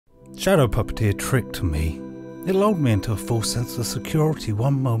Shadow Puppeteer tricked me. It lulled me into a false sense of security.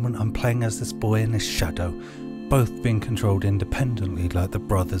 One moment I'm playing as this boy and his shadow, both being controlled independently like the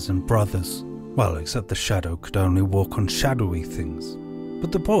brothers and brothers. Well, except the shadow could only walk on shadowy things.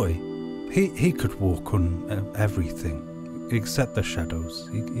 But the boy, he could walk on everything, except the shadows.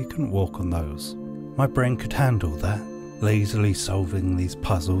 He couldn't walk on those. My brain could handle that, lazily solving these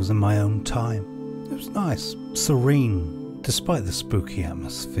puzzles in my own time. It was nice, serene, despite the spooky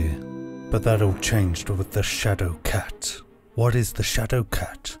atmosphere. But that all changed with the Shadow Cat. What is the Shadow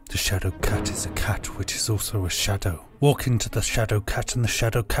Cat? The Shadow Cat is a cat which is also a shadow. Walk into the Shadow Cat and the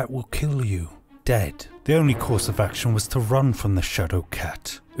Shadow Cat will kill you. Dead. The only course of action was to run from the Shadow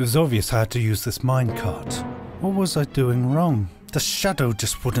Cat. It was obvious I had to use this minecart. What was I doing wrong? The shadow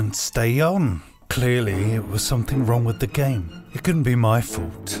just wouldn't stay on. Clearly it was something wrong with the game. It couldn't be my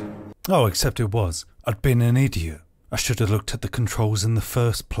fault. Oh, except it was. I'd been an idiot. I should have looked at the controls in the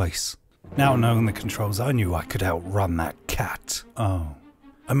first place. Now knowing the controls, I knew I could outrun that cat. Oh.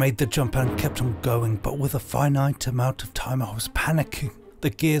 I made the jump and kept on going, but with a finite amount of time I was panicking. The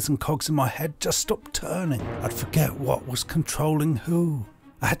gears and cogs in my head just stopped turning. I'd forget what was controlling who.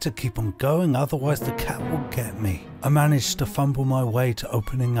 I had to keep on going, otherwise the cat would get me. I managed to fumble my way to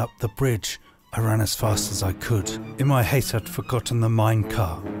opening up the bridge. I ran as fast as I could. In my haste I'd forgotten the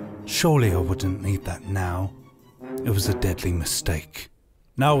minecart. Surely I wouldn't need that now. It was a deadly mistake.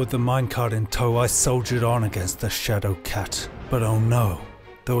 Now with the minecart in tow, I soldiered on against the Shadow Cat. But oh no,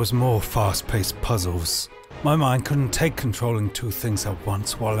 there was more fast-paced puzzles. My mind couldn't take controlling two things at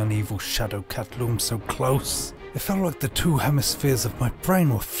once while an evil Shadow Cat loomed so close. It felt like the two hemispheres of my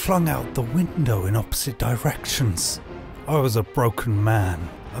brain were flung out the window in opposite directions. I was a broken man.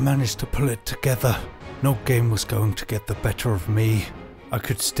 I managed to pull it together. No game was going to get the better of me. I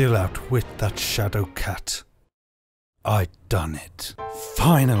could still outwit that Shadow Cat. I'd done it.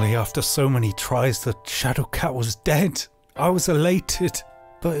 Finally, after so many tries, the Shadow Cat was dead. I was elated,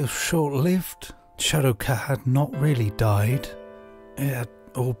 but it was short-lived. Shadow Cat had not really died. It had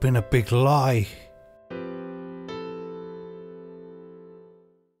all been a big lie.